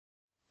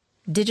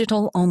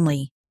Digital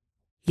only.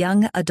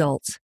 Young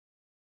adults.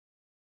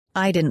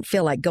 I didn't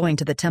feel like going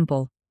to the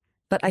temple,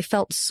 but I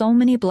felt so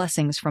many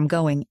blessings from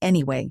going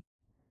anyway.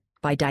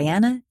 By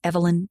Diana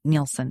Evelyn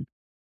Nielsen.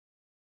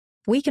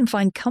 We can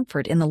find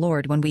comfort in the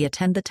Lord when we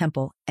attend the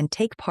temple and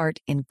take part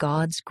in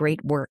God's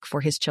great work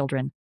for His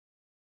children.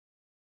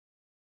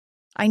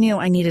 I knew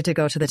I needed to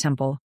go to the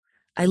temple.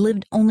 I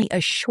lived only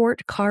a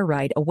short car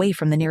ride away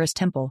from the nearest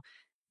temple,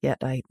 yet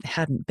I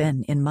hadn't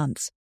been in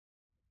months.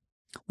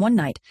 One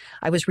night,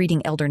 I was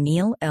reading Elder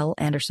Neil L.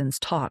 Anderson's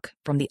talk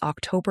from the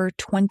October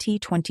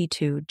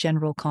 2022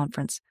 General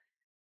Conference.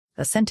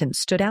 A sentence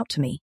stood out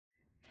to me.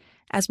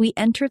 As we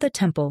enter the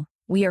temple,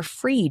 we are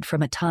freed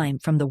from a time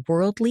from the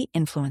worldly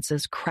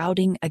influences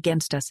crowding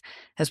against us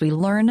as we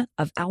learn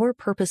of our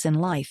purpose in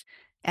life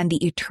and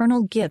the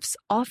eternal gifts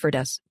offered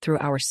us through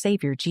our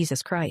Savior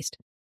Jesus Christ.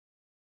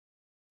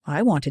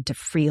 I wanted to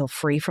feel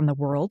free from the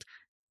world.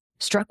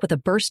 Struck with a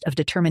burst of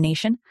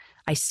determination,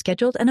 I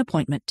scheduled an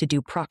appointment to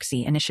do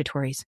proxy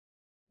initiatories.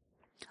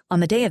 On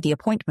the day of the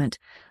appointment,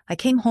 I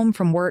came home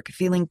from work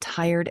feeling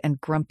tired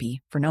and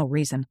grumpy for no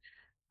reason.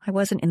 I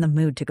wasn't in the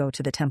mood to go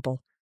to the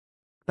temple.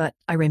 But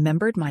I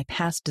remembered my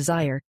past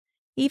desire,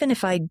 even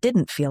if I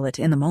didn't feel it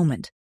in the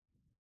moment.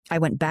 I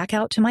went back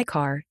out to my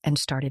car and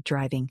started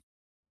driving.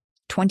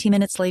 20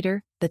 minutes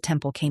later, the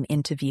temple came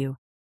into view.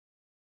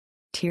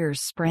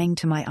 Tears sprang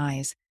to my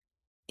eyes.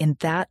 In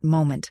that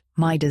moment,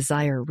 my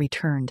desire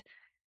returned.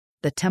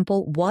 The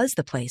temple was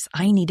the place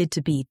I needed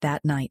to be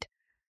that night.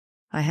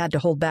 I had to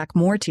hold back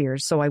more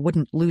tears so I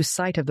wouldn't lose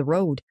sight of the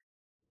road.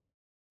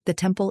 The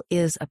temple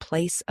is a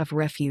place of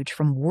refuge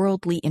from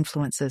worldly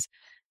influences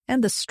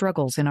and the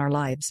struggles in our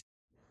lives.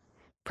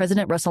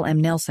 President Russell M.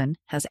 Nelson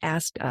has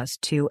asked us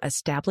to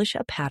establish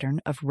a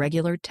pattern of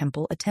regular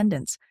temple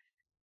attendance.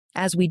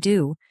 As we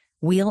do,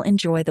 we'll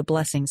enjoy the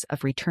blessings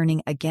of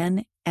returning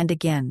again and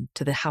again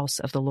to the house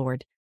of the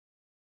Lord.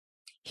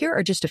 Here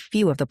are just a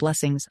few of the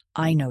blessings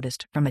I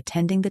noticed from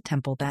attending the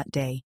temple that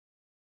day.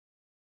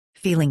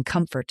 Feeling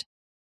comfort.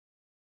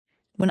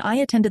 When I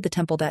attended the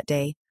temple that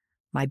day,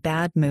 my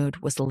bad mood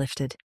was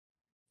lifted.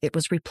 It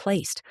was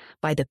replaced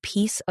by the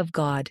peace of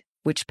God,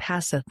 which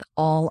passeth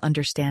all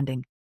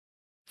understanding.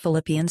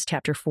 Philippians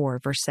chapter 4,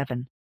 verse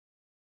 7.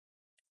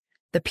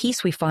 The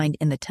peace we find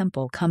in the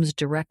temple comes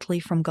directly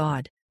from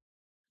God.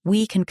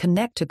 We can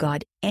connect to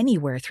God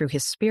anywhere through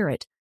His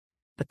Spirit,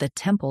 but the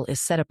temple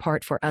is set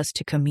apart for us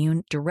to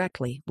commune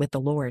directly with the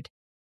Lord.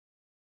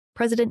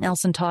 President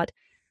Nelson taught,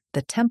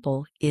 the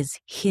temple is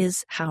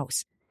His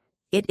house.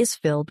 It is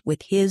filled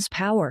with His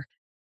power.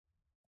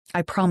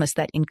 I promise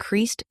that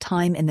increased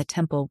time in the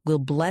temple will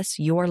bless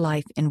your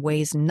life in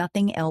ways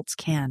nothing else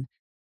can.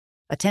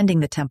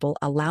 Attending the temple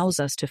allows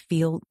us to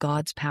feel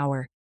God's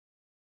power.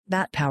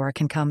 That power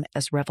can come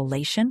as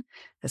revelation,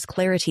 as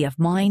clarity of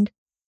mind,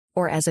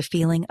 or as a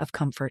feeling of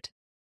comfort.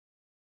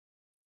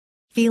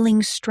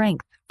 Feeling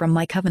strength from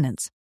my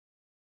covenants.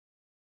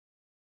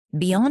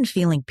 Beyond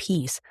feeling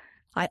peace,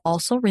 I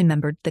also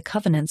remembered the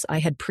covenants I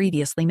had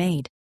previously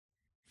made.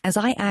 As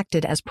I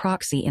acted as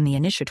proxy in the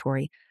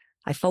initiatory,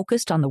 I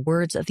focused on the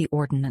words of the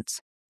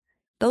ordinance.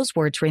 Those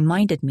words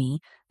reminded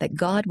me that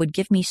God would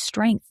give me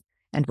strength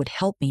and would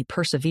help me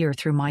persevere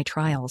through my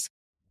trials.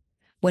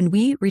 When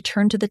we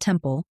return to the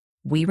temple,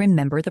 we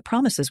remember the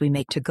promises we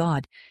make to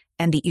God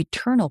and the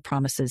eternal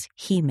promises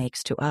He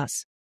makes to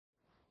us.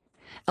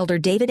 Elder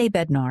David A.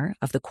 Bednar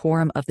of the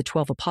Quorum of the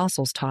 12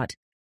 Apostles taught,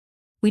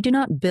 we do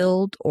not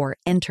build or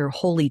enter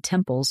holy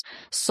temples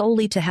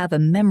solely to have a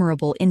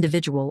memorable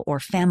individual or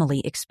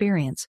family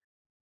experience.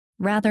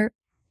 Rather,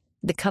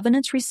 the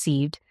covenants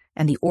received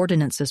and the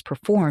ordinances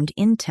performed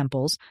in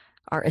temples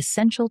are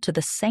essential to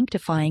the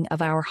sanctifying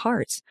of our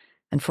hearts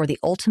and for the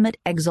ultimate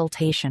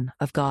exaltation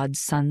of God's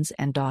sons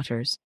and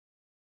daughters.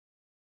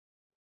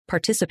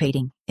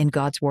 Participating in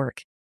God's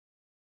work.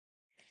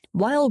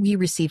 While we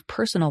receive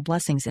personal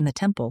blessings in the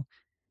temple,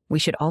 we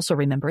should also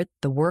remember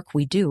the work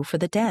we do for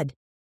the dead.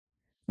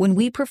 When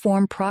we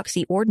perform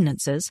proxy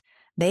ordinances,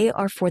 they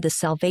are for the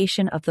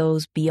salvation of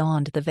those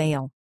beyond the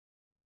veil.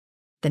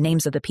 The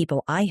names of the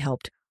people I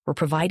helped were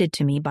provided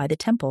to me by the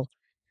temple.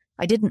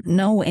 I didn't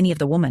know any of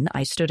the women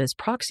I stood as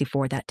proxy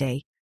for that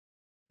day,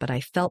 but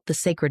I felt the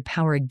sacred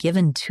power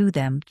given to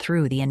them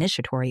through the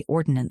initiatory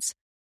ordinance.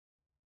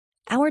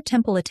 Our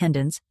temple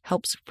attendance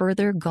helps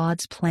further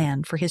God's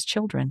plan for His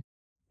children.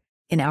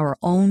 In our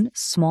own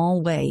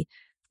small way,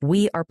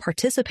 we are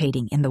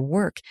participating in the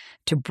work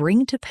to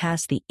bring to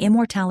pass the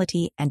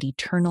immortality and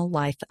eternal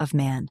life of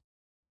man.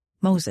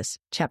 Moses,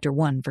 chapter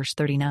 1, verse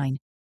 39.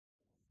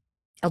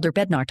 Elder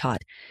Bednar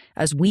taught,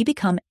 as we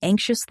become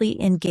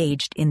anxiously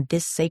engaged in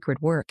this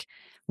sacred work,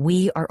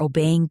 we are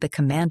obeying the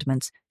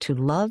commandments to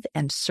love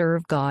and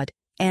serve God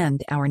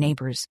and our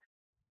neighbors.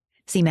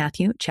 See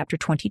Matthew, chapter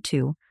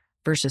 22,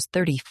 verses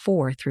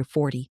 34 through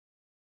 40.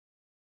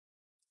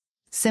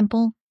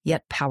 Simple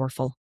yet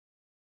powerful.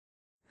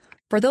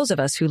 For those of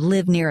us who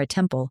live near a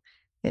temple,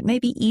 it may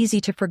be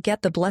easy to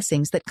forget the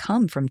blessings that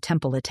come from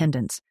temple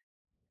attendance.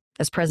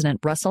 As President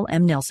Russell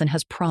M. Nelson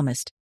has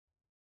promised,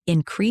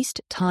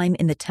 Increased time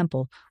in the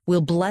temple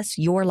will bless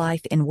your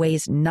life in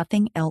ways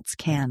nothing else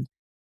can.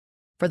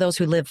 For those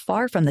who live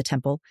far from the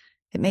temple,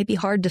 it may be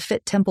hard to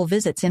fit temple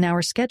visits in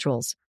our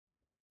schedules.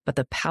 But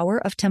the power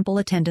of temple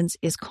attendance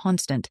is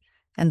constant,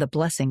 and the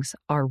blessings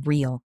are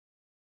real.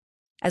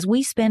 As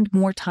we spend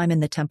more time in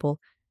the temple,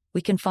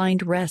 we can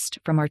find rest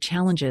from our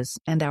challenges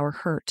and our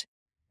hurt.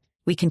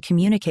 We can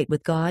communicate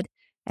with God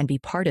and be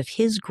part of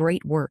His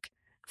great work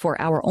for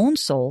our own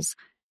souls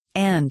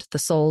and the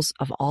souls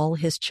of all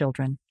His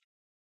children.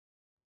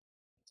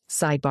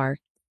 Sidebar: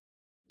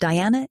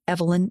 Diana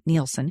Evelyn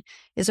Nielsen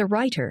is a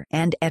writer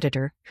and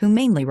editor who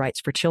mainly writes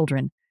for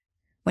children.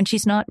 When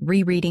she's not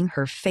rereading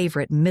her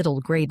favorite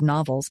middle-grade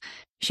novels,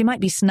 she might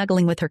be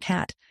snuggling with her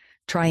cat,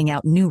 trying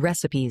out new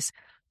recipes,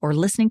 or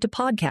listening to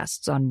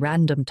podcasts on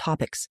random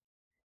topics.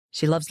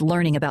 She loves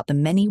learning about the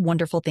many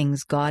wonderful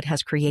things God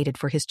has created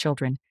for His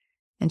children,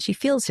 and she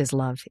feels His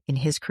love in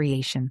His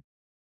creation.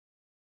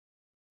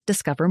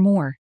 Discover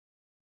more.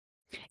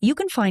 You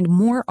can find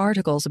more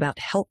articles about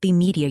healthy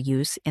media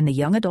use in the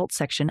young adult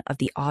section of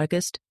the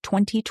August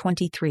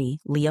 2023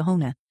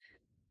 Liahona.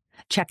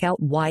 Check out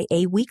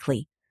YA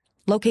Weekly,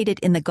 located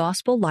in the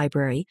Gospel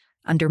Library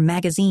under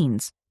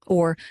Magazines,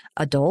 or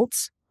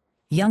Adults,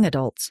 Young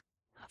Adults,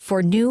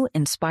 for new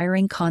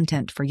inspiring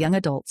content for young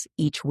adults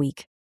each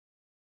week.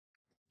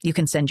 You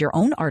can send your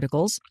own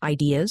articles,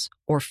 ideas,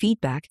 or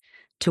feedback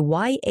to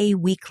YA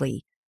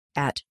Weekly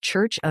at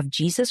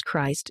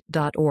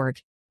churchofjesuschrist.org.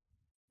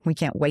 We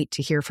can't wait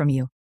to hear from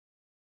you.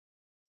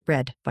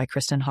 Read by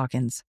Kristen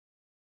Hawkins.